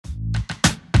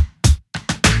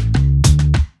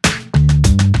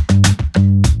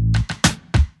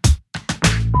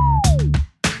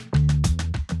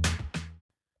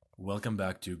Welcome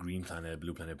back to Green Planet,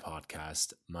 Blue Planet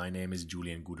podcast. My name is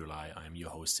Julian Gudulai. I'm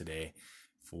your host today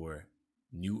for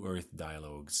New Earth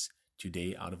Dialogues.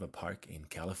 Today out of a park in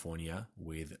California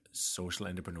with social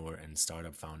entrepreneur and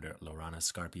startup founder Lorana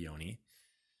Scarpioni.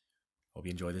 Hope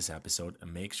you enjoy this episode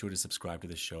and make sure to subscribe to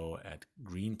the show at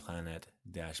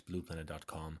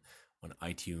greenplanet-blueplanet.com on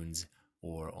iTunes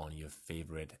or on your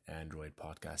favorite Android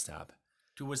podcast app.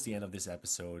 Towards the end of this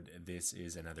episode, this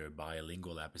is another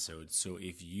bilingual episode. So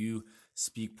if you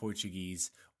speak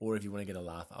Portuguese or if you want to get a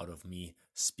laugh out of me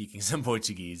speaking some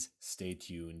Portuguese, stay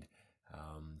tuned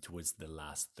towards the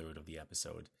last third of the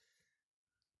episode.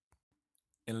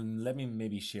 And let me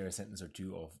maybe share a sentence or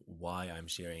two of why I'm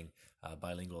sharing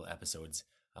bilingual episodes.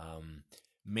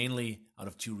 Mainly out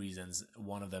of two reasons.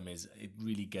 One of them is it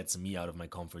really gets me out of my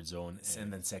comfort zone.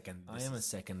 And then second, I am a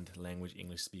second language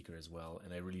English speaker as well.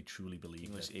 And I really truly believe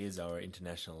English is our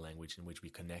international language in which we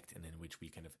connect and in which we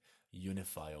kind of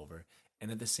unify over.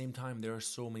 And at the same time, there are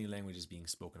so many languages being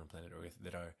spoken on planet Earth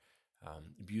that are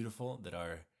beautiful, that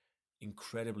are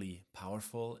incredibly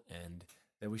powerful, and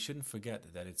that we shouldn't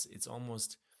forget that it's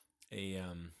almost a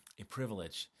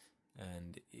privilege,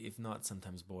 and if not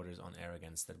sometimes borders on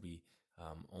arrogance, that we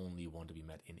only want to be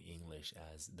met in English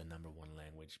as the number one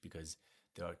language, because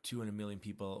there are 200 million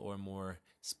people or more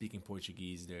speaking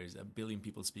Portuguese, there's 1 billion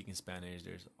people speaking Spanish,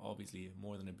 there's obviously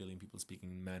more than 1 billion people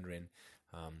speaking Mandarin,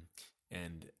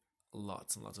 and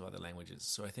lots and lots of other languages.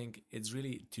 So I think it's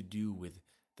really to do with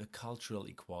the cultural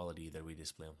equality that we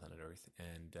display on planet Earth.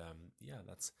 And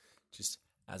that's just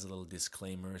as a little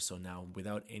disclaimer. So now,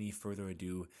 without any further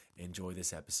ado, enjoy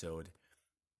this episode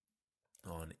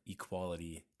on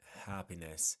equality,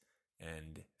 happiness,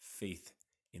 and faith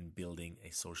in building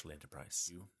a social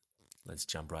enterprise. Let's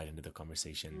jump right into the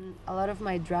conversation. A lot of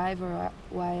my drive, or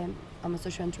why I'm a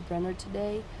social entrepreneur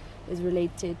today, is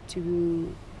related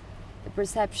to the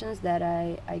perceptions that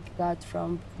I got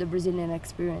from the Brazilian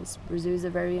experience. Brazil is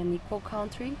a very unequal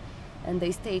country, and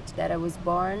the state that I was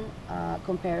born,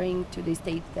 comparing to the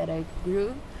state that I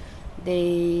grew,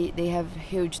 they have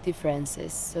huge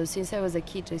differences. So since I was a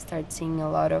kid, I started seeing a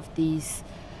lot of these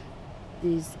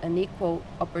unequal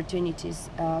opportunities,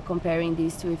 comparing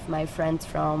this with my friends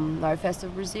from northwest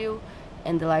of Brazil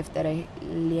and the life that I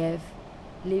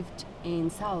lived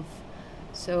in south.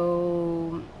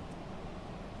 So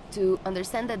to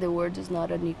understand that the world is not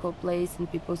an equal place and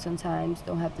people sometimes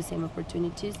don't have the same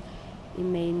opportunities, it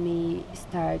made me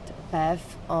start a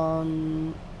path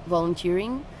on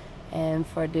volunteering, and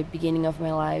for the beginning of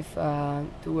my life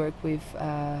to work with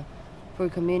poor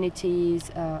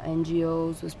communities,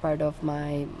 NGOs was part of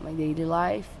my daily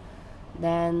life.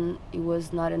 Then it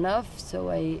was not enough, so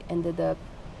I ended up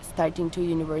starting 2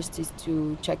 universities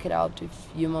to check it out if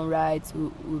human rights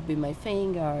would be my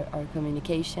thing, or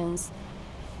communications.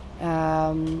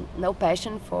 No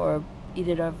passion for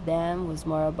either of them, was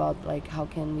more about like how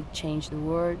can we change the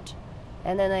world.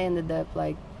 And then I ended up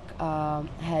like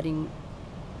having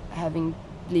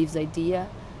this idea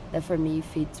that for me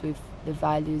fits with the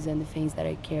values and the things that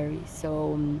I carry.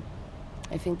 So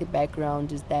I think the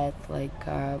background is that like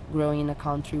growing in a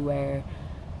country where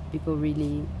people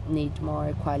really need more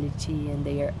equality, and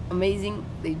they are amazing,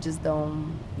 they just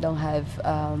don't have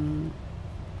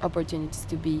opportunities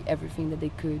to be everything that they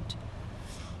could.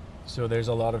 So there's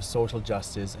a lot of social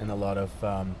justice and a lot of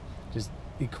just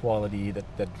equality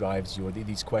that drives you,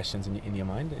 these questions in your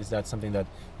mind. Is that something that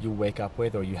you wake up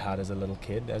with, or you had as a little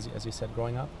kid, as you said,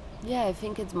 growing up? Yeah, I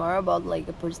think it's more about like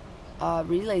a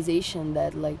realization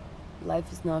that like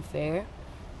life is not fair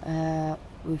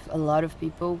with a lot of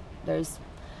people. There's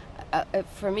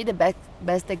for me the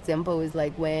best example is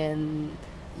like when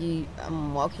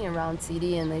I'm walking around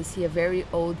city and I see a very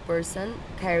old person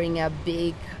carrying a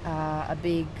big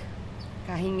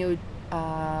carrinho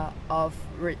of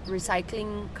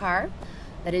recycling car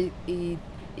that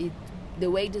the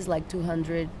weight is like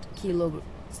 200 kilos.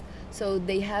 So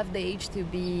they have the age to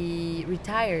be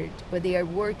retired, but they are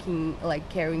working like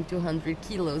carrying 200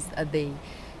 kilos a day.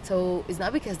 So it's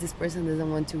not because this person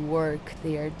doesn't want to work,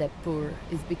 they are that poor.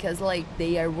 It's because like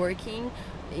they are working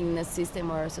in a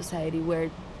system or a society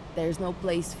where there's no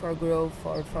place for growth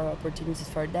or for opportunities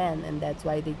for them, and that's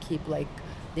why they keep like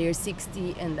they're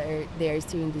 60 and they're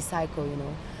still in this cycle, you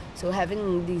know. So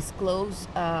having this close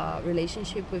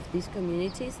relationship with these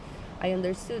communities, I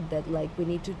understood that like we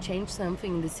need to change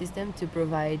something in the system to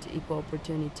provide equal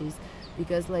opportunities,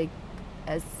 because like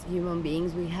as human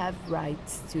beings we have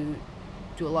rights to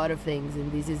a lot of things,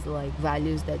 and this is like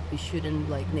values that we shouldn't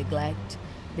like neglect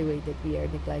the way that we are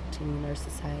neglecting in our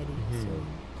society. Mm-hmm. So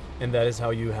And that is how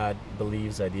you had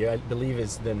Believe's idea. I Believe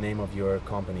is the name of your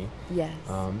company. Yes.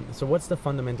 So what's the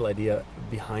fundamental idea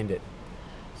behind it?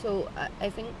 So I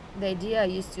think the idea I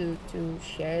used to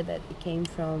share that it came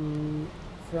from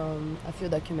a few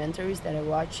documentaries that I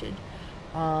watched.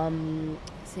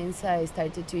 Since I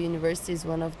started to universities,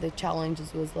 one of the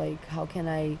challenges was like, how can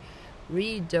I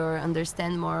read or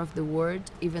understand more of the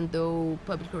world, even though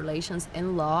public relations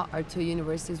and law are two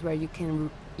universities where you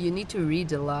need to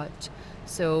read a lot.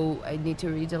 So I need to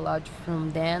read a lot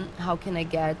from then. How can I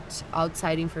get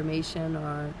outside information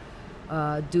or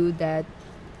do that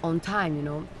on time, you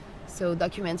know? So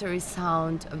documentaries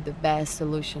sound of the best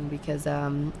solution because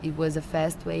it was a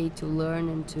fast way to learn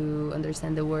and to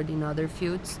understand the world in other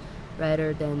fields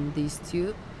rather than these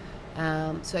two.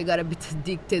 So I got a bit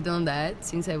addicted on that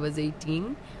since I was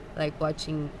 18, like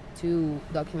watching 2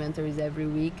 documentaries every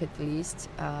week at least,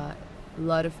 a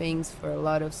lot of things for a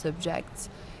lot of subjects.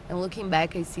 And looking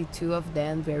back, I see 2 of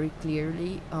them very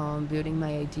clearly building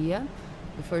my idea.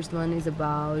 The first one is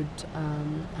about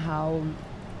how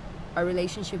our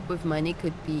relationship with money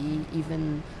could be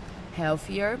even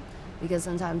healthier, because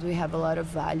sometimes we have a lot of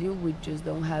value, we just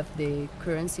don't have the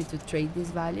currency to trade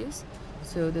these values.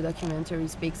 So the documentary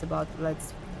speaks about,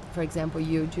 for example,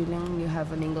 you, Julian, you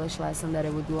have an English lesson that I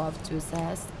would love to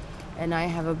assess, and I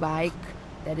have a bike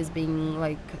that is in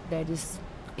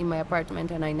my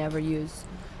apartment and I never use.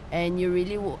 And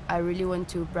I really want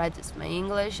to practice my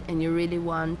English, and you really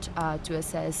want to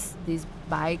assess this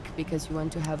bike because you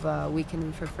want to have a weekend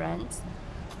with your friends.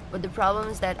 But the problem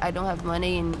is that I don't have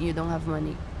money and you don't have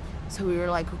money. So we were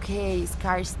like, okay,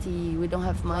 scarcity, we don't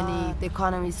have money, the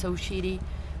economy is so shitty.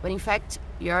 But in fact,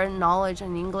 your knowledge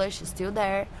and English is still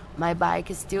there. My bike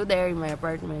is still there in my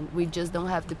apartment. We just don't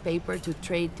have the paper to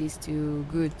trade these 2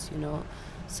 goods, you know.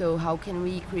 So how can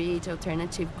we create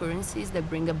alternative currencies that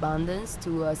bring abundance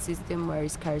to a system where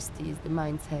scarcity is the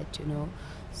mindset, you know?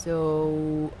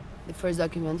 So the first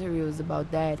documentary was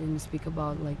about that, and we speak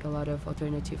about like a lot of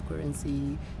alternative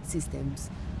currency systems.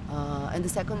 And the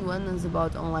second one is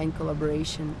about online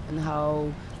collaboration and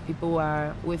how people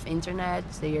are with internet,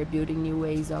 they are building new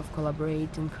ways of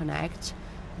collaborate and connect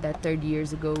that 30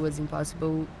 years ago was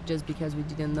impossible just because we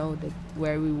didn't know that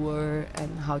where we were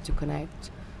and how to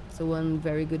connect. So one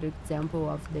very good example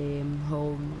of the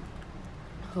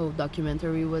whole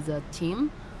documentary was a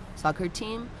soccer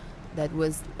team, that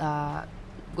was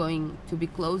going to be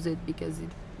closed because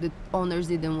the owners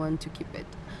didn't want to keep it.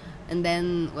 And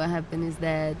then what happened is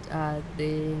that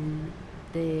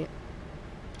the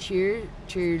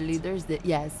cheerleaders,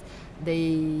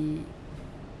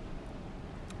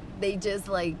 they just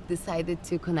like decided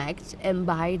to connect and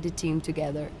buy the team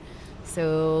together.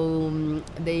 So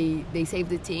they saved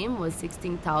the team, was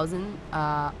 16,000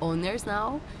 owners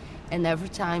now, and every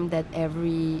time that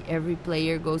every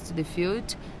player goes to the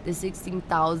field, the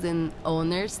 16,000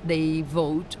 owners, they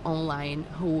vote online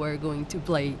who are going to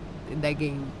play that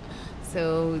game.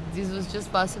 So this was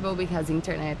just possible because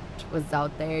internet was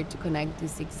out there to connect the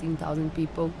 16,000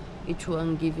 people, each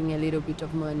one giving a little bit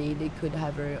of money. They could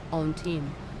have their own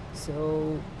team.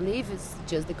 So Believe is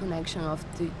just the connection of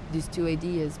these 2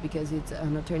 ideas, because it's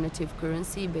an alternative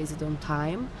currency based on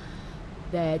time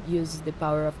that uses the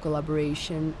power of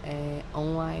collaboration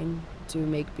online to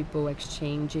make people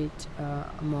exchange it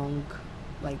among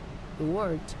like the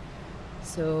world.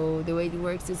 So the way it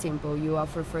works is simple. You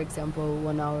offer, for example,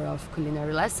 1 hour of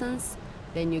culinary lessons,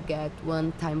 then you get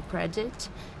 1 time credit,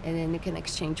 and then you can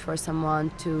exchange for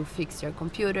someone to fix your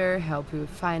computer, help you with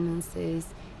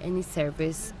finances, any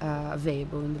service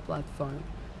available in the platform.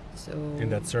 So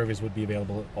and that service would be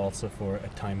available also for a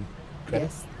time credit?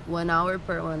 Yes, 1 hour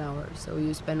per 1 hour. So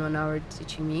you spend 1 hour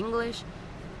teaching me English,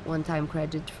 1 time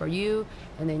credit for you,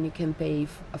 and then you can pay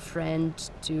a friend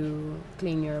to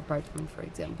clean your apartment, for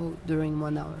example, during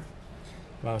 1 hour.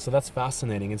 Wow, so that's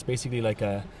fascinating. It's basically like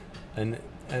a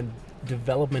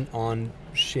development on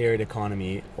shared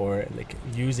economy, or like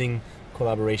using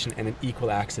collaboration and an equal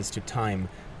access to time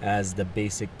as the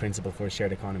basic principle for a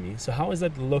shared economy. So how does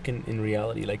that look in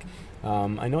reality? Like,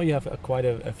 I know you have quite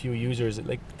a few users.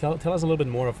 Like, tell us a little bit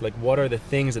more of like what are the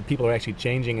things that people are actually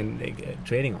changing and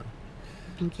trading on.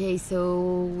 Okay,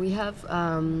 so we have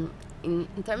in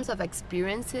terms of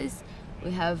experiences,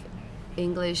 we have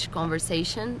English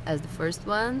conversation as the first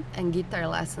one and guitar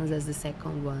lessons as the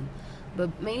second one. But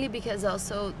mainly because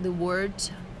also the word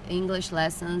English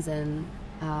lessons and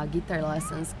guitar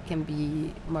lessons can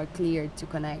be more clear to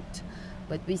connect.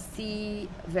 But we see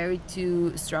very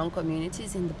 2 strong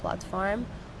communities in the platform.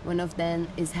 One of them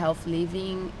is health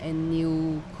living and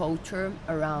new culture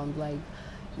around like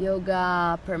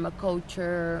yoga,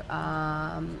 permaculture,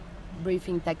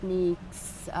 breathing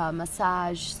techniques,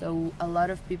 massage. So a lot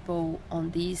of people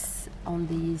on these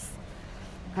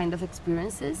kind of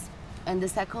experiences. And the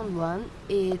second one,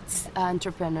 it's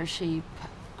entrepreneurship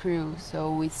crew.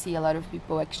 So we see a lot of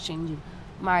people exchanging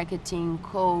marketing,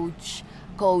 coach,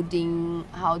 coding,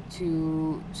 how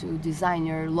to design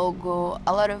your logo,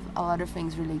 a lot of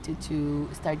things related to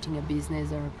starting a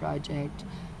business or a project,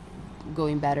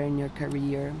 going better in your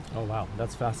career. Oh wow,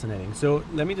 that's fascinating. So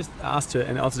let me just ask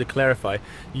and also to clarify,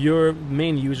 your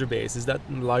main user base, is that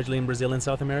largely in Brazil and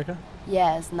South America?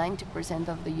 Yes, 90%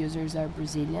 of the users are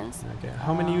Brazilians. Okay.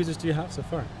 How many users do you have so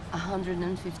far?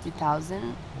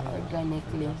 150,000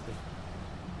 organically. Fantastic.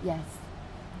 Yes.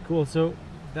 Cool. So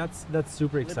that's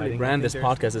super exciting. Brand this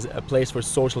podcast as a place for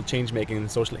social change making and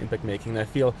social impact making. And I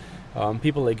feel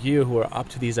people like you who are up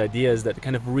to these ideas that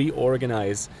kind of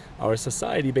reorganize our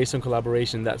society based on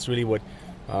collaboration, that's really what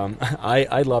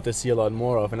I'd love to see a lot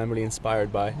more of, and I'm really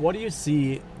inspired by. What do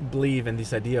you believe in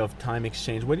this idea of time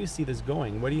exchange? Where do you see this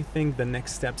going? Where do you think the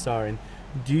next steps are? And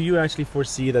do you actually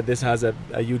foresee that this has a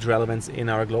huge relevance in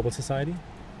our global society?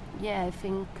 Yeah, I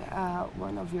think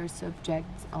one of your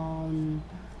subjects on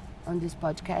this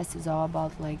podcast is all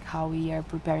about like how we are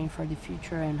preparing for the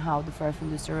future and how the fourth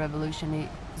industrial revolution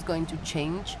is going to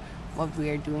change what we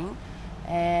are doing.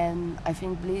 And I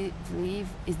think believe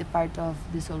is the part of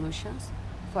the solutions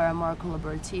for a more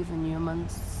collaborative and human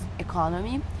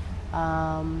economy.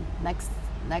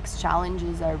 Next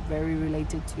challenges are very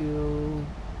related to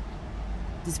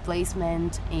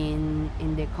displacement in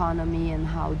the economy and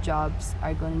how jobs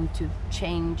are going to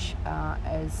change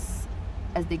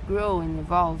as they grow and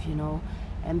evolve,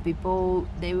 and people,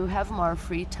 they will have more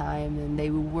free time and they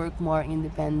will work more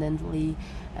independently.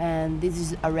 And this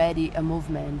is already a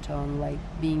movement on like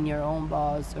being your own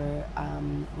boss or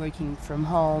working from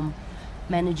home,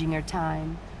 managing your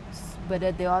time. But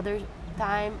at the other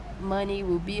time, money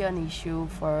will be an issue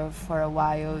for a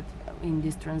while in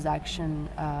this transition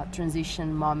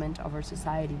moment of our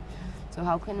society. So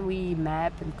how can we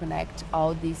map and connect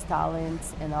all these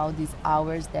talents and all these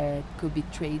hours that could be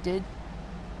traded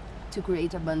to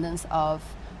create abundance of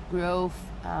growth,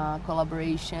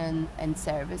 collaboration, and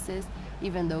services,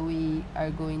 even though we are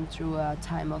going through a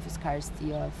time of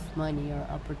scarcity of money or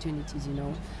opportunities,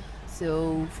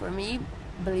 So for me,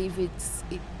 I believe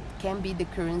it can be the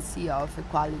currency of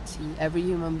equality. Every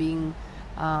human being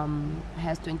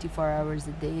has 24 hours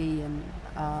a day, and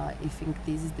I think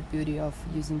this is the beauty of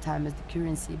using time as the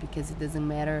currency, because it doesn't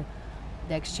matter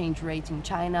the exchange rate in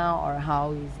China or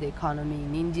how is the economy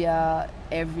in India.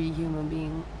 Every human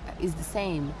being is the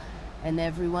same, and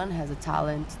everyone has a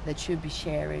talent that should be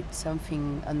shared,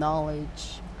 something, a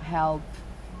knowledge, help,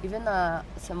 even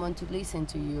someone to listen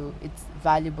to you. It's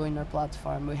valuable in our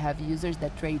platform. We have users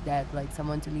that trade that, like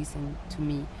someone to listen to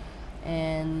me,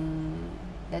 and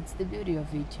that's the beauty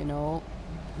of it,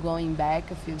 going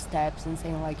back a few steps and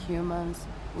saying like humans,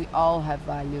 we all have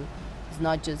value. It's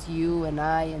not just you and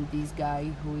I and this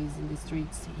guy who is in the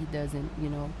streets, he doesn't,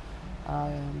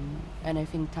 and I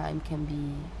think time can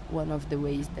be one of the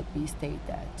ways that we state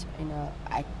that in a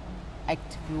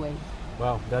active way.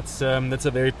 Wow, that's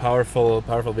a very powerful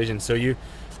vision. So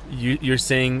you're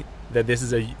saying that this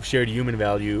is a shared human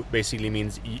value, basically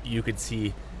means you could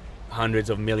see hundreds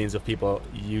of millions of people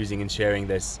using and sharing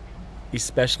this,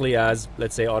 especially as,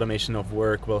 let's say, automation of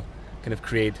work will kind of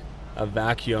create a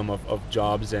vacuum of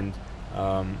jobs and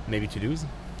maybe to-dos?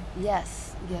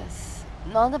 Yes.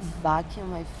 Not a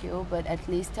vacuum, I feel, but at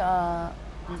least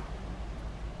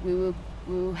we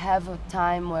will have a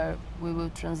time where we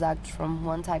will transact from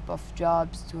one type of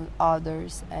jobs to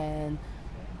others, and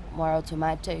more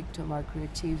automatic to more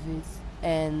creative.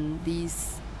 And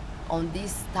on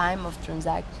this time of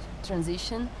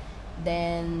transition,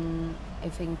 then I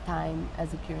think time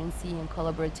as a currency and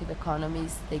collaborative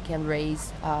economies, they can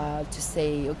raise to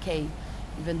say, okay,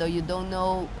 even though you don't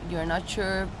know, you're not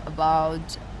sure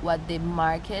about what the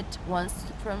market wants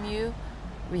from you,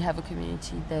 we have a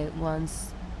community that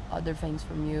wants other things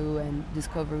from you and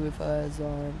discover with us,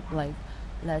 or like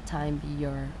let time be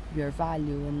your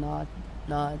value and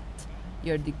not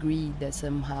your degree that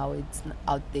somehow it's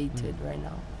outdated right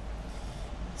now.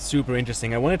 Super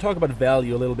interesting. I want to talk about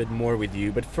value a little bit more with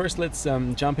you, but first let's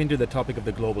jump into the topic of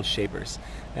the Global Shapers.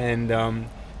 And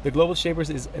the Global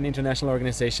Shapers is an international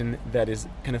organization that is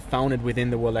kind of founded within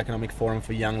the World Economic Forum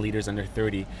for young leaders under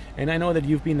 30. And I know that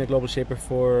you've been a Global Shaper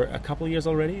for a couple of years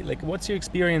already. Like, what's your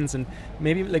experience, and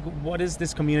maybe like what is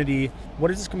this community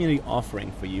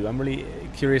offering for you? I'm really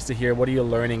curious to hear, what are you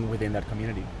learning within that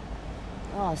community?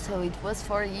 Oh, so it was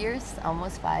 4 years,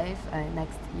 almost 5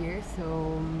 next year.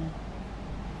 So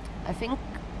I think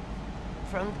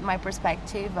from my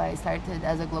perspective, I started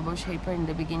as a global shaper in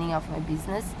the beginning of my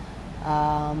business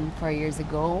 4 years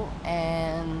ago,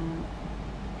 and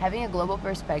having a global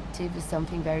perspective is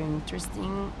something very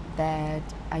interesting that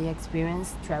I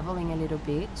experienced traveling a little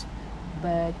bit,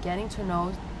 but getting to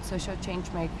know social change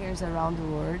makers around the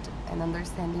world and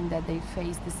understanding that they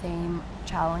face the same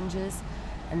challenges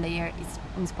and they are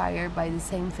inspired by the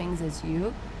same things as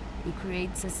you, it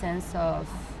creates a sense of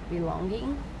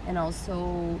belonging, and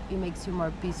also it makes you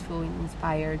more peaceful and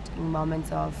inspired in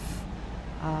moments of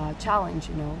challenge,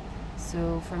 you know.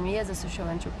 So for me as a social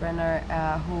entrepreneur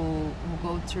who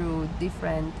go through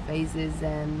different phases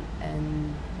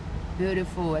and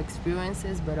beautiful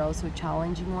experiences but also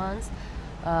challenging ones,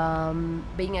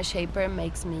 being a shaper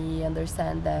makes me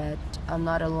understand that I'm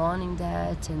not alone in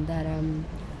that, and that I'm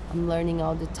learning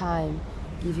all the time,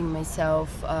 giving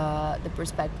myself the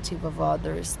perspective of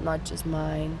others, not just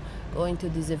mine, going to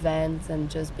these events and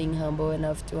just being humble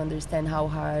enough to understand how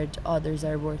hard others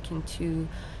are working too,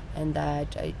 and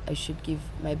that I should give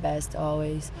my best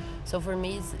always. So for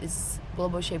me, it's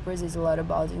Global Shapers is a lot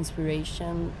about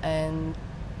inspiration and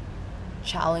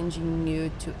challenging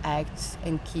you to act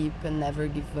and keep and never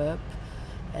give up,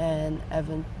 and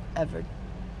ever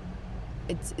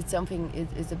it's something,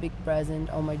 it's a big present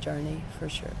on my journey for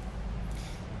sure.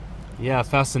 Yeah,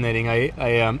 fascinating. I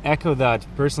echo that.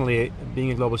 Personally,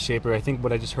 being a global shaper, I think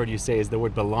what I just heard you say is the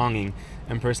word belonging,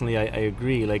 and personally I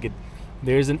agree. Like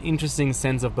there's an interesting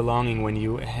sense of belonging when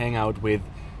you hang out with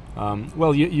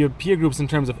your peer groups in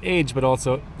terms of age, but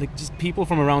also like just people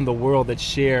from around the world that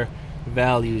share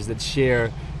values, that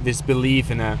share this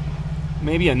belief in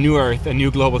maybe a new earth, a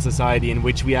new global society in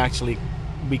which we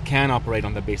can operate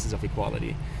on the basis of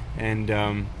equality, and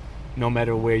no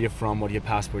matter where you're from, what your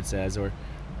passport says or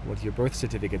what your birth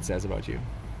certificate says about you.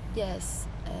 Yes,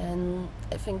 and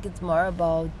I think it's more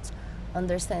about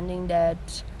understanding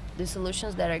that the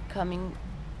solutions that are coming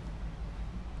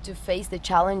to face the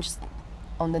challenge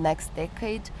on the next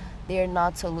decade, they are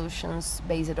not solutions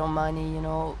based on money, you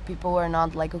know. People are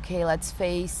not like, okay, let's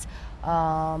face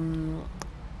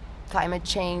climate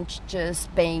change just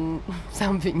paying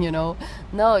something, you know.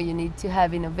 No, you need to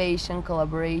have innovation,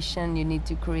 collaboration, you need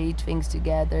to create things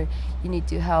together, you need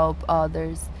to help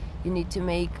others, you need to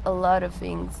make a lot of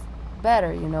things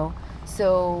better, you know.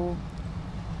 So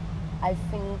I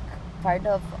think part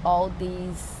of all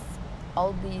these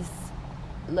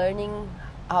learning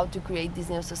how to create this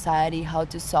new society, how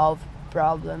to solve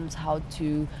problems, how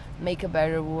to make a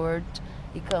better world,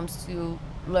 it comes to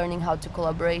learning how to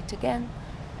collaborate again.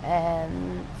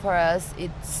 And for us,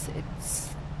 it's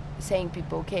saying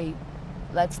people, okay,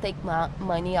 let's take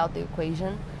money out the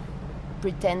equation,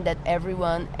 pretend that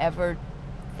everyone ever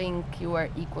think you are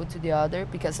equal to the other,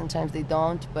 because sometimes they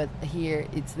don't, but here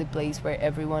it's the place where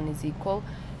everyone is equal,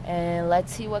 and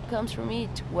let's see what comes from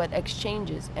it, what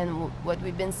exchanges. And what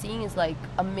we've been seeing is like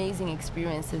amazing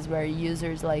experiences where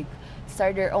users like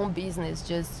start their own business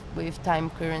just with time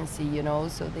currency, you know,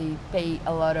 so they pay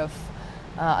a lot of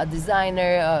a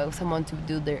designer, someone to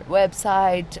do their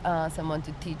website, someone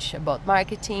to teach about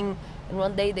marketing, and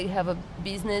one day they have a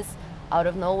business out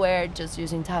of nowhere just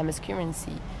using time as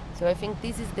currency. So I think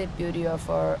this is the beauty of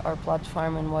our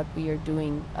platform and what we are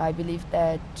doing. I believe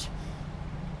that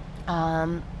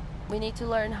we need to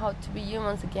learn how to be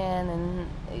humans again,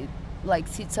 and like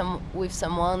sit with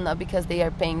someone not because they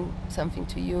are paying something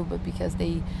to you, but because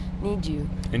they need you.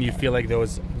 And you feel like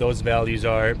those values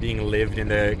are being lived in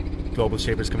the Global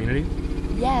Shapers community?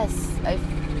 Yes, I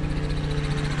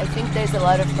think there's a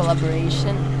lot of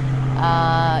collaboration,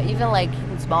 even like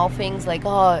small things like,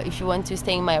 oh, if you want to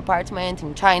stay in my apartment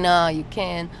in China, you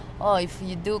can. Oh, if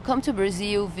you do, come to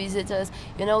Brazil, visit us.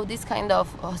 You know, this kind of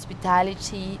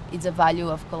hospitality is a value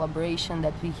of collaboration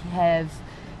that we have,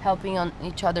 helping on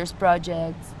each other's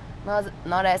projects,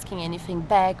 not asking anything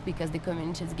back because the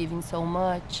community is giving so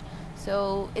much.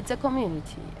 So it's a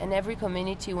community, and every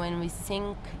community, when we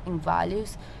think in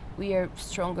values, we are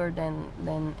stronger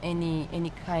than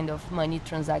any kind of money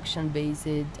transaction based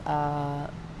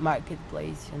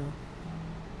marketplace, you know.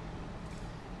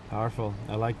 Powerful.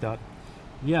 I like that.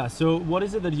 Yeah, so what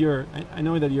is it that I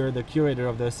know that you're the curator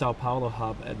of the Sao Paulo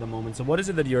hub at the moment, so what is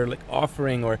it that you're like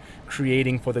offering or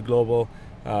creating for the global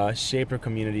shaper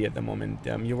community at the moment?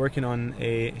 You're working on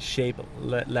a Shape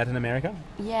Latin America?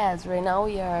 Yes, right now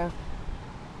we are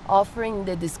offering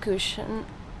the discussion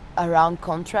around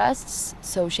contrasts.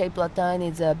 So Shape Latin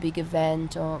is a big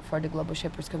event for the Global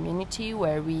Shapers community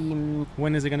where we...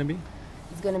 When is it going to be?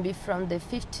 It's going to be from the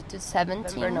 5th to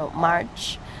 17th,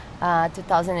 March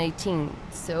 2018.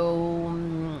 So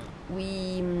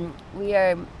we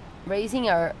are raising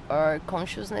our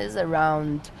consciousness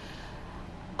around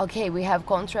okay, we have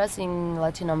contrasts in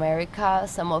Latin America.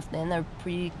 Some of them are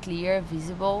pretty clear,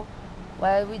 visible.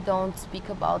 Why we don't speak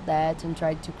about that and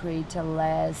try to create a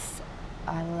less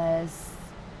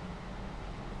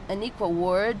an equal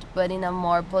world, but in a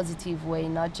more positive way,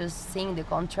 not just seeing the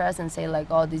contrast and say like,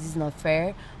 oh, this is not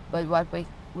fair, but what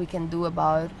we can do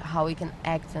about how we can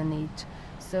act on it.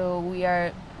 So we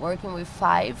are working with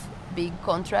 5 big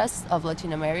contrasts of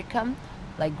Latin America,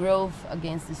 like growth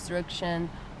against destruction,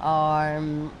 or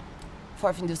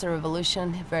Fourth Industrial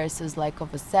Revolution versus lack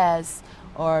of access,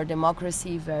 or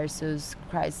democracy versus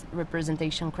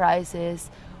representation crisis.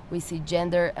 We see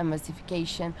gender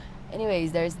emancipation.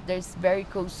 Anyways, there's very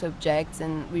cool subjects,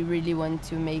 and we really want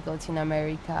to make Latin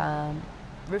America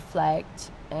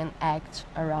reflect and act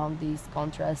around these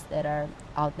contrasts that are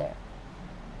out there.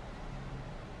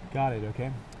 Got it.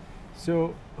 Okay.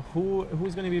 So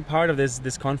who's going to be part of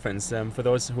this conference? For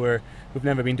those who've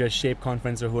never been to a Shape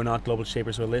conference or who are not global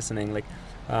shapers who are listening, like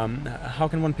how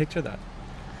can one picture that?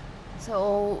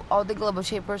 So all the global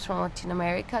shapers from Latin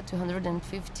America,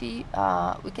 250.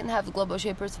 We can have global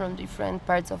shapers from different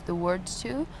parts of the world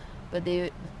too, but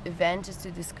the event is to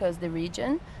discuss the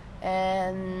region,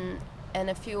 and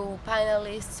a few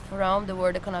panelists from the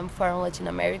World Economic Forum Latin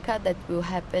America that will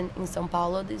happen in São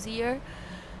Paulo this year,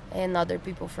 and other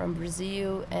people from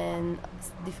Brazil and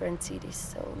different cities.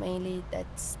 So mainly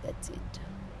that's it.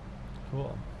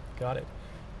 Cool, got it.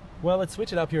 Well, let's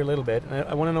switch it up here a little bit.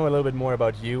 I want to know a little bit more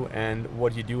about you and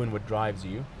what you do and what drives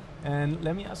you. And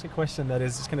let me ask a question that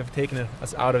is just kind of taking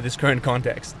us out of this current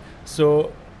context.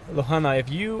 So, Lohana, if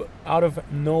you, out of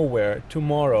nowhere,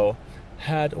 tomorrow,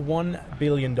 had $1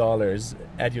 billion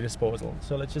at your disposal,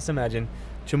 so let's just imagine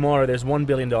tomorrow there's $1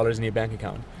 billion in your bank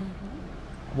account,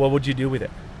 what would you do with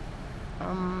it?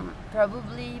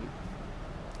 Probably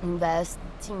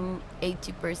investing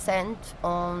 80%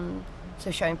 on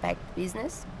social impact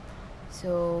business.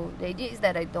 So the idea is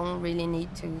that I don't really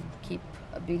need to keep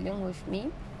 $1 billion with me.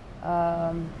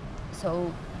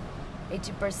 So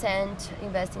 80%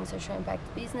 invest in social impact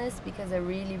business, because I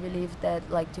really believe that,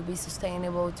 like, to be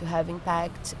sustainable, to have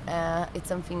impact,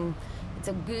 it's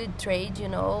a good trade, you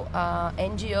know.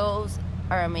 NGOs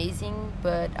are amazing,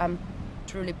 but I'm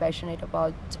truly passionate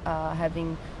about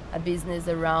having a business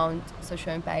around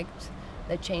social impact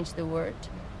that change the world.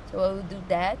 So I will do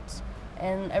that.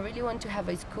 And I really want to have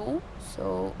a school,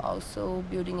 so also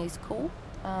building a school,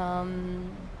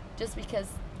 just because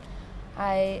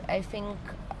I think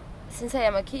since I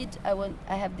am a kid,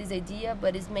 I have this idea,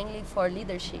 but it's mainly for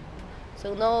leadership.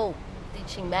 So no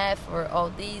teaching math or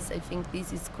all these. I think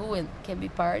this is cool and can be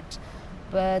part,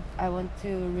 but I want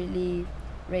to really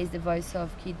raise the voice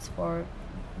of kids for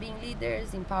being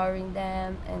leaders, empowering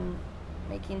them, and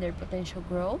making their potential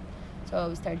grow. So I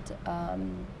will start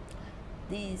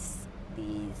this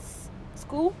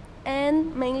school,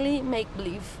 and mainly make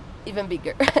believe even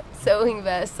bigger. So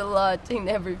invest a lot in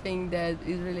everything that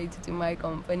is related to my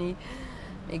company,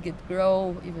 make it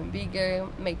grow even bigger,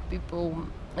 make people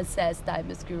access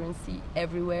Timeless Currency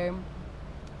everywhere.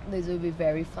 This will be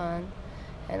very fun.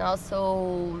 And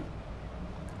also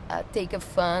take a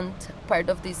fund, part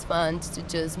of this fund, to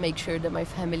just make sure that my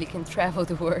family can travel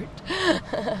the world.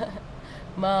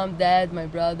 Mom, dad, my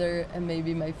brother, and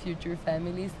maybe my future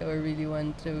family. So I really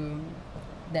want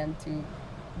them to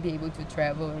be able to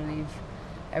travel and live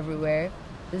everywhere.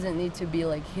 Doesn't need to be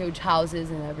like huge houses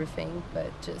and everything,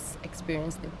 but just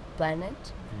experience the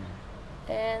planet.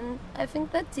 And I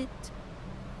think that's it.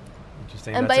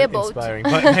 Interesting. And that's buy a boat. Inspiring.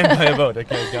 And buy a boat.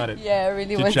 Okay, got it. Yeah, I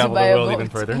really want to travel buy the world a boat. even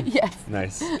further. Yes.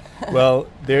 Nice. Well,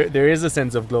 there is a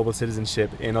sense of global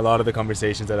citizenship in a lot of the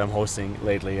conversations that I'm hosting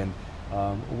lately, and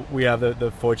we have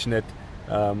the fortunate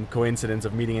coincidence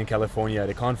of meeting in California at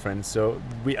a conference. So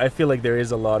I feel like there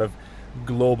is a lot of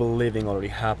global living already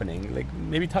happening. Like,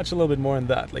 maybe touch a little bit more on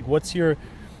that. Like, what's your,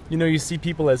 you see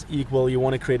people as equal, you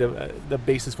want to create the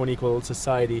basis for an equal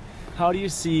society. How do you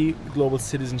see global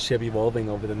citizenship evolving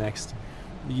over the next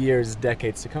years,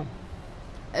 decades to come?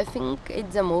 I think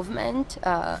it's a movement,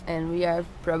 and we are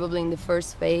probably in the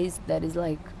first phase that is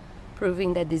like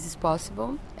proving that this is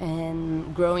possible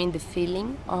and growing the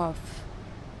feeling of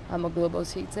I'm a global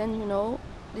citizen,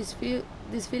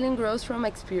 This feeling grows from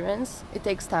experience. It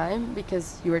takes time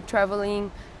because you are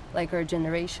traveling, like our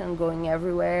generation, going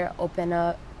everywhere,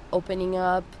 opening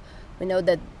up. We know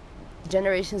that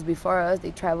generations before us,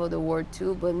 they traveled the world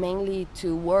too, but mainly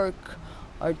to work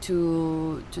or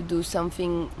to do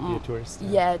something. Be a tourist.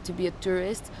 Yeah, to be a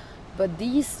tourist. But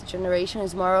this generation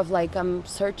is more of like, I'm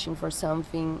searching for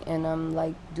something and I'm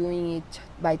like doing it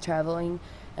by traveling.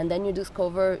 And then you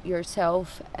discover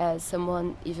yourself as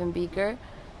someone even bigger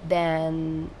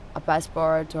than a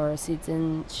passport or a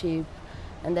citizenship,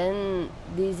 and then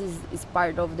this is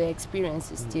part of the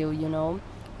experience still, you know.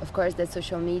 Of course, the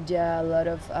social media, a lot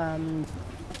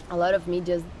of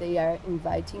medias, they are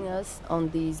inviting us on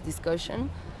this discussion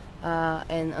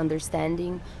and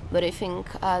understanding, but I think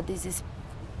this is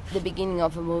the beginning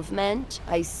of a movement.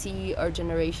 I see our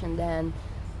generation then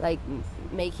like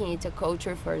making it a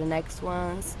culture for the next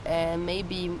ones, and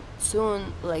maybe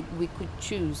soon like we could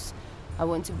choose, I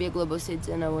want to be a global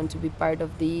citizen, I want to be part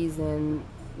of these, and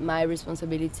my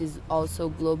responsibility is also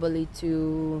globally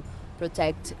to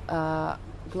protect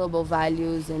global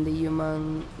values and the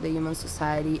human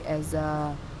society as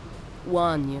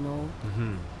one, you know.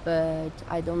 But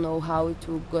I don't know how it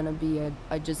will gonna be.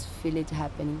 I just feel it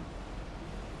happening.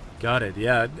 Got it.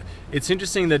 Yeah, it's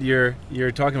interesting that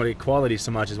you're talking about equality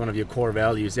so much as one of your core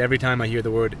values. Every time I hear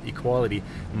the word equality,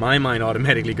 my mind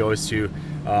automatically goes to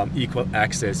equal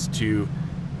access to,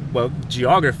 well,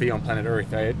 geography on planet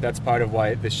Earth. Right? That's part of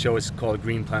why this show is called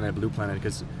Green Planet, Blue Planet,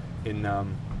 because in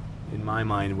my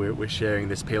mind we're sharing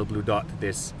this pale blue dot,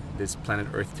 this planet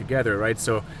Earth together, right?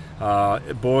 So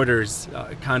borders,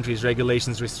 countries,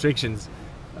 regulations, restrictions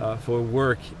for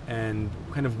work and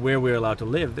kind of where we're allowed to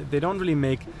live, they don't really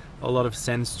make a lot of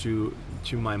sense to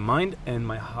my mind and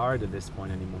my heart at this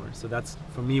point anymore. So that's,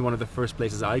 for me, one of the first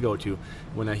places I go to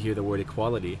when I hear the word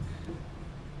equality.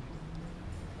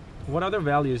 What other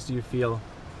values do you feel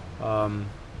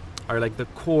are like the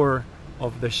core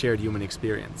of the shared human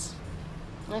experience?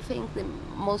 I think the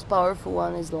most powerful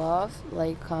one is love.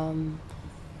 Like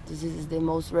this is the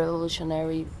most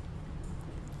revolutionary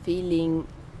feeling,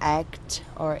 act,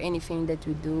 or anything that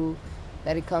we do,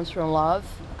 that it comes from love.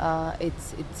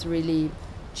 It's really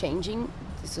changing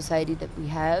the society that we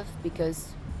have, because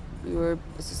we were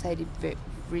a society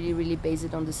really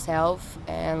based on the self,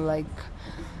 and like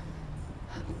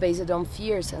based on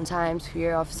fear sometimes,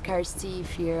 fear of scarcity,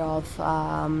 fear of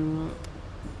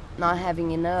not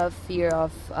having enough, fear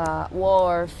of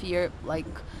war, fear, like,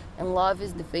 and love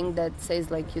is the thing that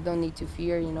says like you don't need to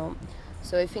fear, you know.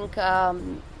 So I think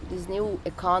this new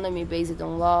economy based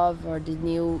on love, or the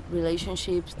new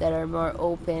relationships that are more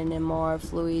open and more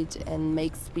fluid and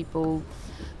makes people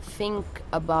think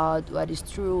about what is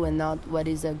true and not what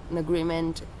is an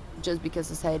agreement just because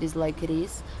society is like it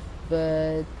is,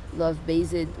 but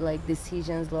love-based like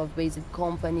decisions, love-based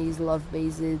companies,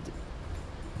 love-based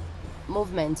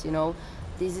movements, you know.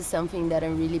 This is something that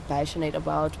I'm really passionate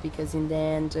about, because in the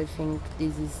end I think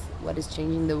this is what is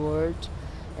changing the world.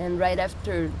 And right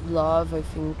after love, I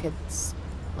think it's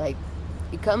like,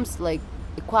 it comes like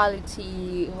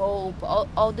equality, hope,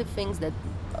 all the things that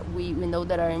we know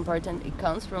that are important. It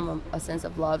comes from a sense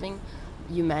of loving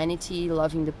humanity,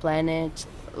 loving the planet.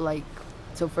 Like,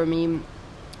 so for me,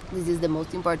 this is the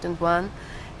most important one.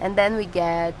 And then we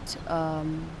get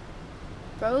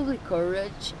probably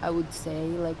courage, I would say.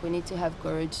 Like, we need to have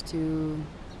courage to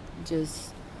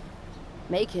just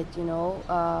make it, you know.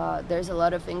 There's a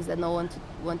lot of things that no one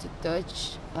want to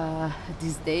touch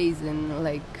these days, and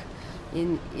like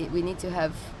we need to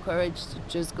have courage to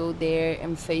just go there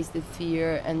and face the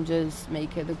fear and just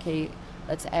make it okay.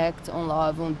 Let's act on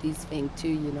love on this thing too,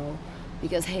 you know,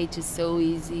 because hate is so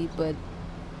easy, but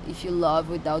if you love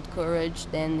without courage,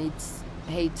 then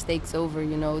hate takes over,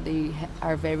 you know. They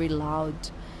are very loud.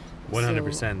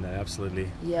 100%. So, I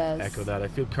absolutely echo that. I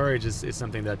feel courage is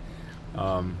something that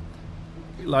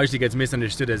largely gets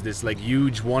misunderstood as this like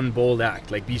huge one bold act,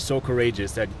 like be so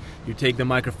courageous that you take the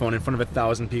microphone in front of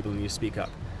 1,000 people and you speak up.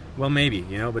 Well, maybe,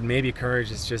 you know, but maybe courage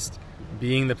is just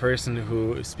being the person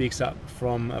who speaks up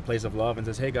from a place of love and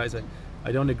says, hey guys,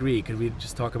 I don't agree, could we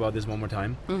just talk about this one more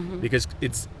time? Because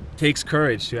it takes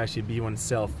courage to actually be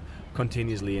oneself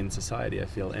continuously in society, I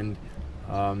feel. And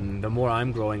the more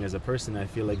I'm growing as a person, I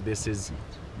feel like this is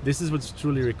what's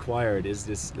truly required, is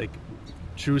this like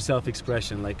true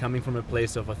self-expression, like coming from a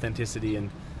place of authenticity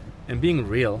and being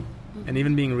real, and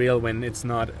even being real when it's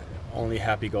not only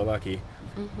happy-go-lucky.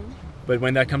 But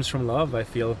when that comes from love, I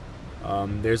feel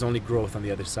there's only growth on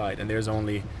the other side, and there's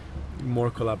only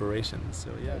more collaboration. So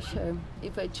yeah, for sure.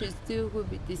 If I choose two, it would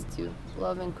be these two: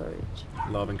 love and courage.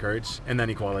 Love and courage, and then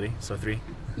equality. So 3.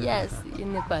 Yes,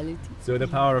 inequality. So the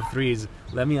power of 3s.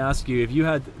 Let me ask you, if you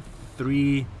had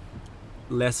 3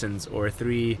 lessons or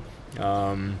 3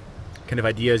 kind of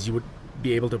ideas you would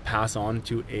be able to pass on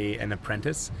to an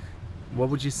apprentice, what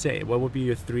would you say? What would be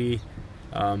your 3,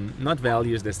 not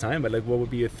values this time, but like what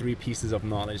would be your 3 pieces of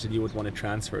knowledge that you would want to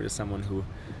transfer to someone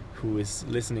who is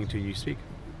listening to you speak?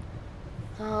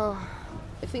 I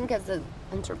think as an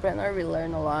entrepreneur we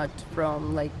learn a lot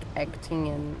from like acting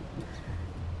and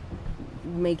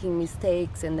making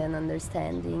mistakes and then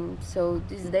understanding. So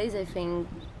these days I think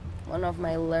one of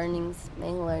my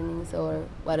main learnings, or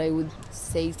what I would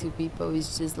say to people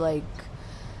is just like,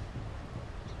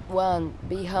 one,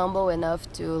 be humble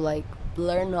enough to like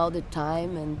learn all the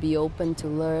time and be open to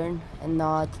learn, and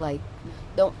not like,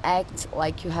 don't act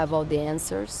like you have all the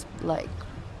answers. Like,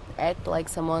 act like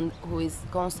someone who is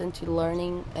constantly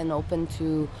learning and open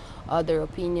to other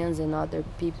opinions and other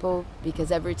people, because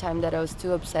every time that I was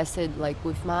too obsessed like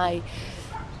with my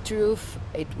truth,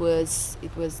 it was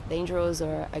dangerous,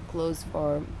 or I closed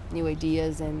for new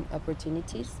ideas and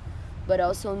opportunities. But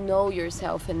also know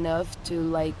yourself enough to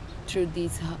like, through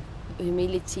this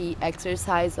humility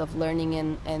exercise of learning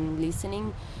and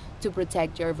listening, to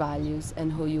protect your values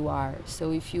and who you are.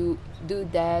 So if you do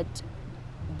that,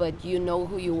 but you know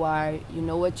who you are, you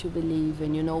know what you believe,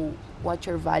 and you know what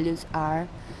your values are,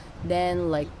 then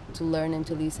like, to learn and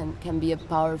to listen can be a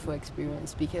powerful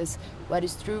experience, because what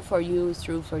is true for you is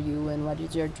true for you, and what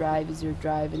is your drive,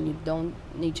 and you don't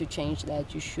need to change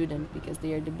that. You shouldn't, because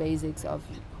they are the basics of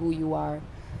who you are.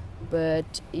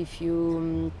 But if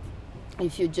you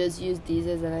just use this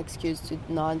as an excuse to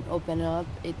not open up,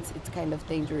 it's kind of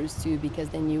dangerous too, because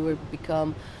then you will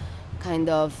become kind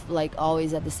of like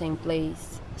always at the same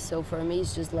place. So for me,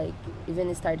 it's just like,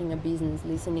 even starting a business,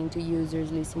 listening to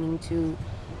users, listening to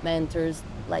mentors,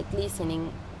 like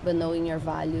listening but knowing your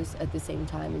values at the same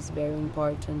time is very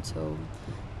important. So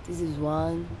this is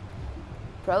one.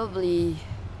 Probably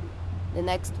the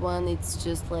next one, it's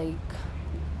just like,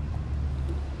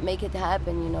 make it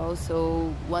happen, you know,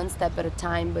 so one step at a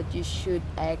time, but you should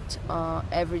act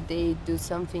every day, do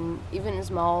something even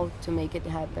small to make it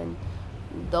happen.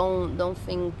 Don't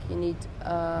think you need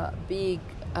big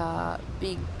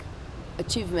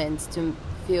achievements to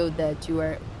feel that you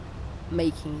are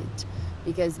making it,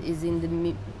 because it's in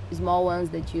the small ones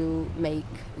that you make,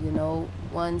 you know,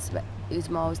 one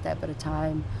small step at a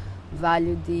time.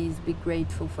 Value these, be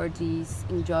grateful for these,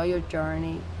 enjoy your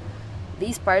journey.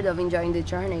 This part of enjoying the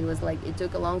journey was like, it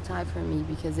took a long time for me,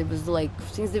 because it was like,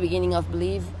 since the beginning of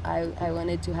Believe, I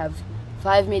wanted to have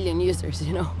 5 million users,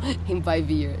 you know, in 5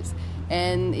 years.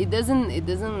 And it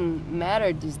doesn't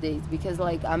matter these days, because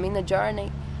like, I'm in a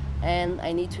journey and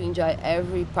I need to enjoy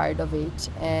every part of it.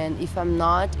 And if I'm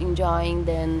not enjoying,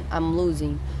 then I'm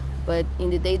losing. But in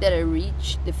the day that I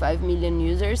reach the 5 million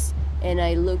users, and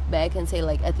I look back and say,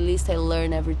 like, at least I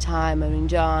learn every time, I'm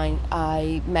enjoying,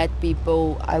 I met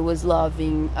people, I was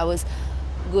loving, I was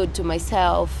good to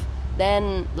myself,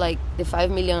 then like the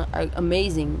 5 million are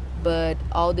amazing, but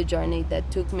all the journey that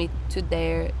took me to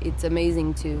there, it's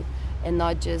amazing too. And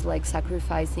not just like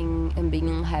sacrificing and being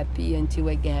unhappy until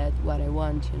I get what I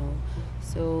want, you know.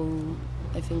 So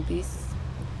I think this.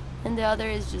 And the other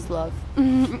is just love.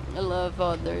 Love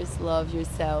others, love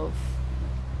yourself.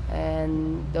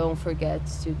 And don't forget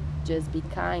to just be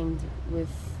kind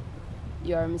with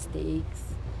your mistakes.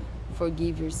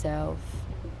 Forgive yourself.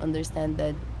 Understand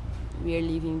that we are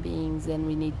living beings, and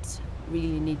we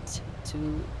really need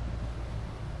to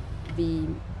be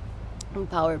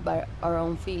empowered by our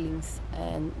own feelings,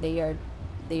 and they are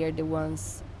the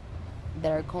ones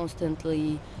that are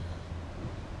constantly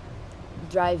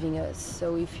driving us.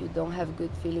 So if you don't have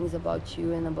good feelings about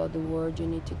you and about the world, you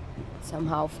need to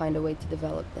somehow find a way to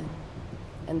develop them,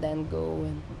 and then go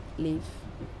and live.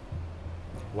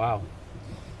 Wow,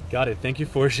 got it. Thank you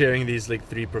for sharing these like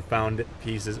 3 profound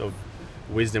pieces of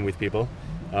wisdom with people.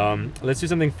 Let's do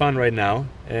something fun right now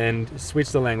and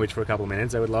switch the language for a couple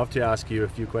minutes. I would love to ask you a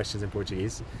few questions in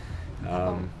Portuguese.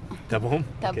 Tá bom?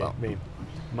 Tá bom. Okay,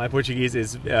 my Portuguese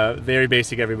is very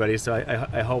basic, everybody, so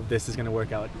I hope this is going to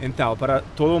work out. Então, para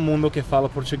todo mundo que fala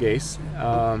português,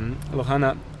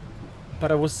 Lohana,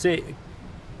 para você,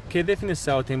 que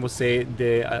definição tem você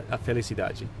de a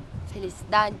felicidade?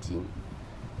 Felicidade?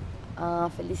 A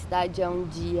felicidade é um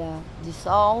dia de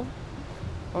sol,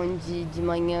 onde de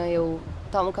manhã eu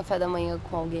tomo café da manhã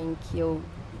com alguém que eu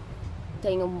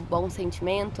tenho um bom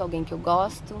sentimento, alguém que eu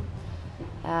gosto.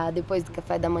 Depois do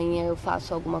café da manhã eu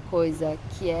faço alguma coisa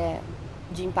que é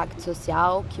de impacto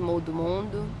social, que muda o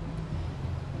mundo.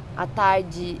 À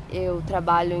tarde eu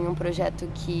trabalho em um projeto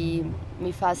que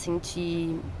me faz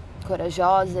sentir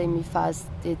corajosa e me faz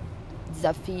ter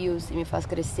desafios e me faz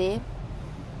crescer.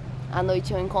 À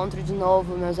noite eu encontro de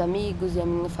novo meus amigos e a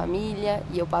minha família,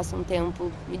 e eu passo um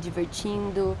tempo me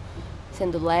divertindo,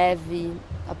 sendo leve,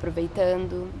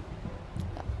 aproveitando.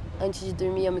 Antes de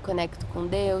dormir eu me conecto com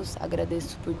Deus,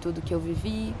 agradeço por tudo que eu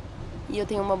vivi, e eu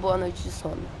tenho uma boa noite de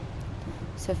sono.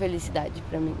 Isso é felicidade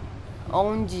para mim.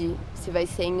 Onde, se vai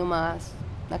ser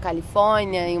na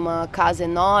Califórnia, em uma casa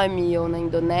enorme, ou na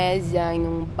Indonésia, em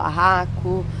um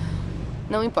barraco,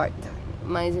 não importa.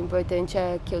 Mas o importante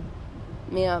é que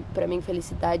para mim,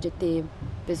 felicidade é ter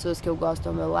pessoas que eu gosto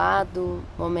ao meu lado,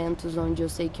 momentos onde eu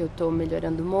sei que eu tô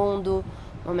melhorando o mundo,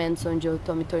 momentos onde eu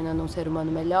tô me tornando um ser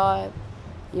humano melhor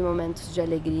e momentos de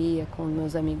alegria com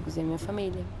meus amigos e a minha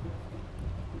família.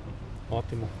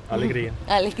 Ótimo, alegria.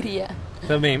 Alegria.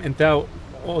 Também, então,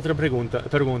 outra pergunta.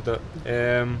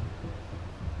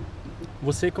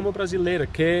 Você como brasileira,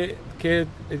 que é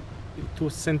o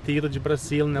sentido de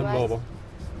Brasil no globo?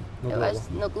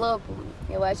 No globo,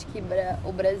 eu acho que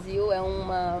o Brasil é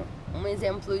um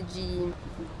exemplo de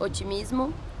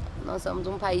otimismo. Nós somos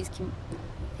um país que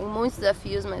tem muitos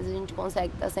desafios, mas a gente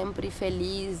consegue estar sempre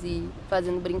feliz e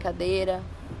fazendo brincadeira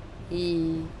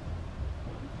e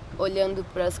olhando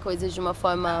para as coisas de uma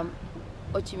forma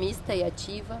otimista e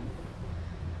ativa.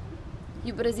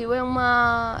 E o Brasil é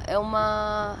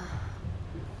uma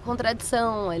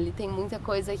contradição, ele tem muita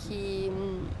coisa que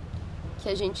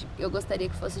eu gostaria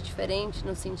que fosse diferente,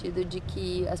 no sentido de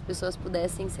que as pessoas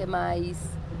pudessem ser mais...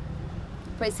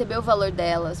 perceber o valor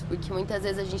delas, porque muitas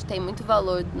vezes a gente tem muito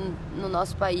valor no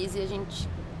nosso país e a gente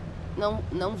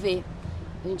não vê.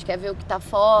 A gente quer ver o que está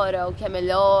fora, o que é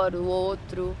melhor, o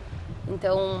outro.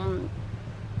 Então,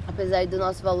 apesar do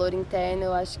nosso valor interno,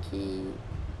 eu acho que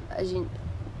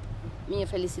minha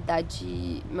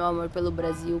felicidade, meu amor pelo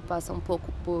Brasil passa um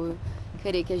pouco por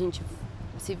querer que a gente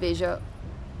se veja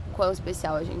quão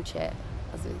especial a gente é,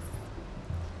 às vezes.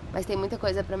 Mas tem muita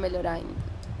coisa para melhorar ainda.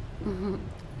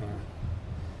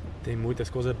 Tem muitas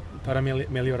coisas para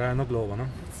melhorar no globo, não?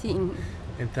 Sim.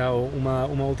 Então,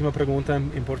 uma última pergunta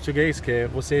em português, que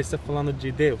você está falando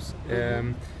de Deus.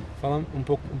 Fala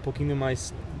um pouquinho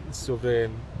mais sobre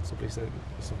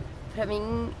isso. Para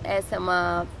mim, essa é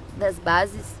uma das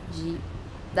bases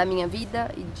da minha vida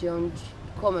e de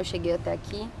como eu cheguei até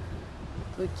aqui,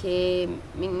 porque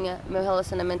meu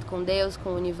relacionamento com Deus,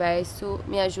 com o universo,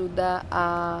 me ajuda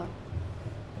a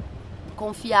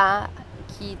confiar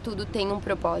que tudo tem um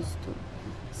propósito.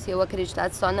 Se eu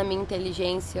acreditasse só na minha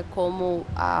inteligência como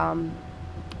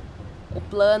o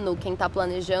plano, quem está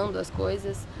planejando as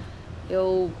coisas,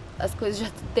 as coisas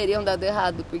já teriam dado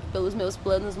errado, porque pelos meus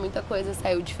planos muita coisa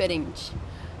saiu diferente.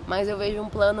 Mas eu vejo um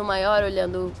plano maior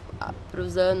olhando para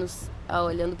os anos,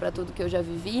 olhando para tudo que eu já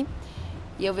vivi,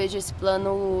 e eu vejo esse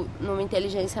plano numa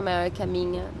inteligência maior que a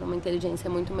minha, numa inteligência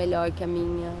muito melhor que a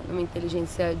minha, numa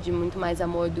inteligência de muito mais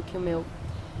amor do que o meu.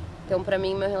 Então, para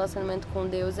mim, meu relacionamento com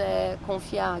Deus é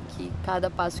confiar que cada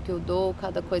passo que eu dou,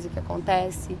 cada coisa que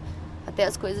acontece, até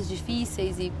as coisas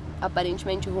difíceis e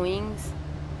aparentemente ruins,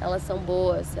 elas são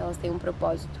boas, elas têm um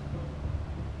propósito.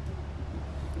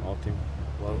 Ótimo.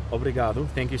 Well, obrigado.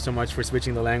 Thank you so much for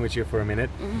switching the language here for a minute.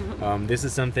 This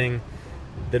is something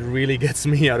that really gets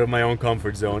me out of my own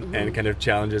comfort zone and kind of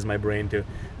challenges my brain to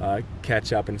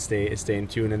catch up and stay in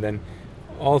tune. And then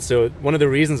also, one of the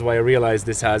reasons why I realize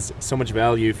this has so much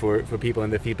value for people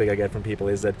and the feedback I get from people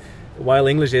is that while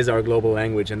English is our global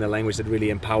language and the language that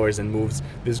really empowers and moves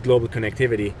this global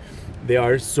connectivity, there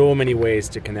are so many ways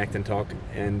to connect and talk,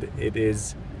 and it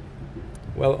is,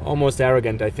 well, almost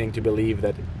arrogant, I think, to believe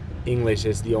that English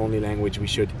is the only language we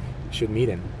should meet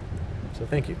in. So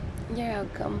thank you. You're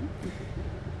welcome.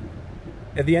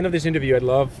 At the end of this interview, I'd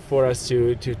love for us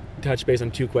to touch base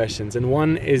on two questions. And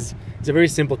one is a very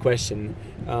simple question.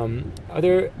 Are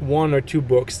there one or two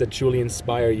books that truly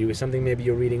inspire you? Something maybe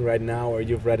you're reading right now or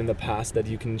you've read in the past that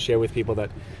you can share with people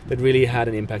that really had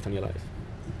an impact on your life?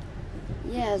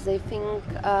 Yes, I think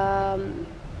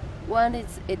one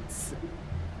is it's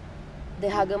the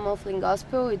Haga Mifflin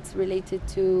Gospel. It's related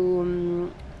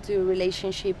to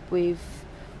relationship with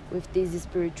this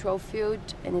spiritual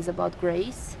field, and it's about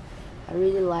grace. I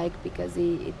really like because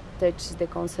it touches the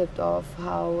concept of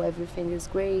how everything is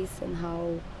grace and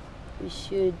how we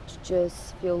should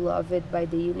just feel loved by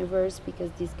the universe,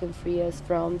 because this can free us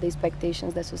from the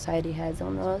expectations that society has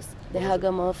on us. The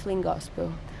Haga Mifflin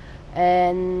Gospel.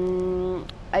 And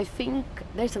I think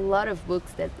there's a lot of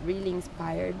books that really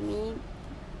inspired me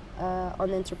on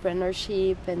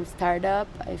entrepreneurship and startup.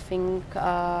 I think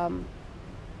The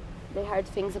Hard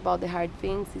Things About the Hard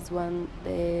Things is one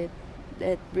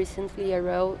that recently I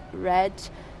read,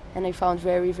 and I found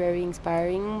very, very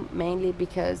inspiring, mainly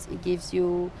because it gives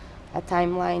you a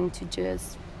timeline to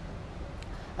just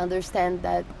understand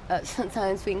that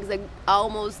sometimes things are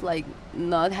almost like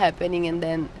not happening and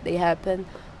then they happen,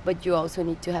 but you also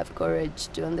need to have courage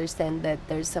to understand that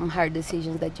there's some hard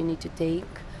decisions that you need to take.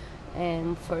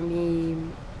 And for me,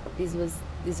 this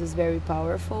was very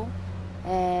powerful.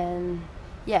 And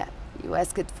yeah, you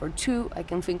asked it for two. I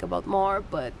can think about more,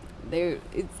 but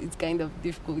it's kind of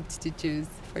difficult to choose,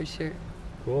 for sure.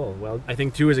 Cool. Well, I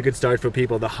think two is a good start for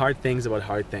people. The Hard Things About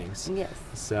Hard Things. Yes.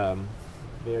 It's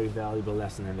very valuable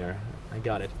lesson in there. I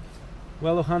got it.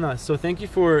 Well, Ohana, so thank you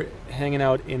for hanging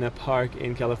out in a park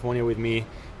in California with me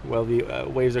while the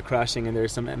waves are crashing and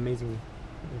there's some amazing,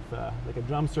 like a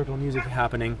drum circle music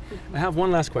happening. I have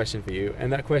one last question for you,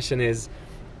 and that question is,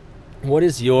 what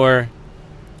is your,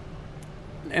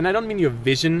 and I don't mean your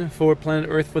vision for planet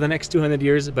Earth for the next 200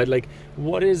 years, but like,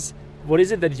 what is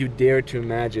it that you dare to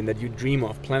imagine, that you dream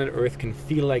of planet Earth can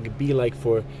feel like, be like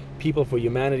for people, for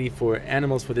humanity, for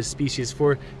animals, for the species,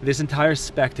 for this entire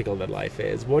spectacle that life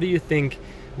is? What do you think,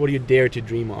 what do you dare to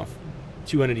dream of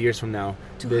 200 years from now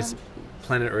this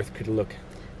planet Earth could look?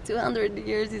 200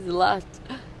 years is a lot.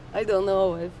 I don't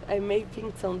know if I may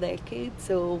think some decades,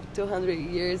 so 200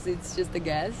 years it's just a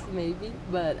guess maybe,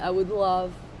 but I would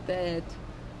love that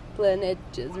planet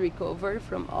just recover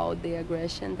from all the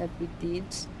aggression that we did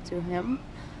to him,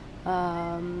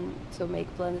 so make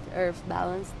planet Earth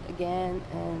balanced again,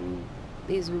 and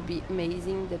this would be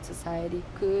amazing that society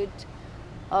could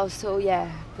also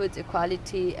put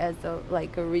equality as a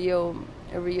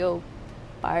real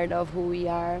part of who we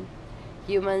are,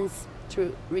 humans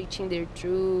through reaching their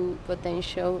true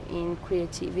potential in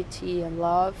creativity and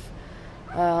love.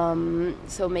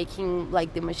 So making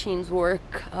like the machines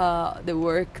work, the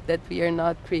work that we are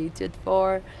not created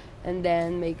for, and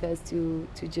then make us to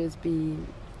just be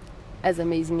as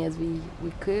amazing as we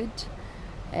could.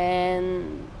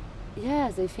 And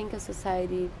yes, I think a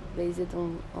society based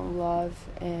on love,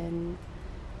 and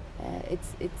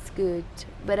it's good.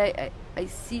 But I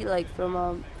see like from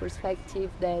a perspective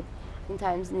that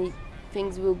sometimes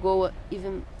things will go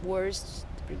even worse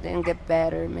then get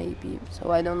better maybe.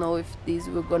 So I don't know if this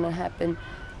will gonna happen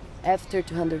after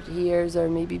 200 years or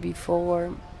maybe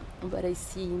before, but I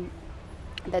see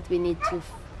that we need to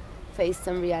face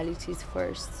some realities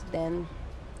first, then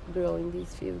grow in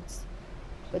these fields.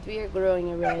 But we are growing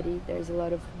already. There's a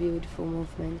lot of beautiful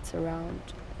movements around.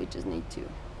 We just need to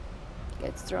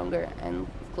get stronger and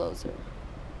closer.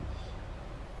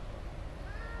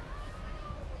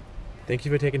 Thank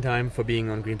you for taking time for being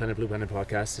on Green Planet Blue Planet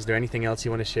podcast. Is there anything else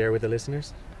you want to share with the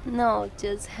listeners? No,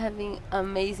 just having an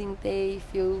amazing day,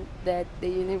 feel that the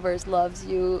universe loves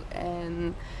you,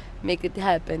 and make it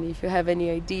happen. If you have any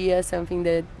idea, something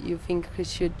that you think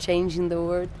should change in the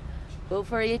world, go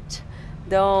for it.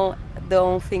 Don't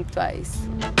think twice.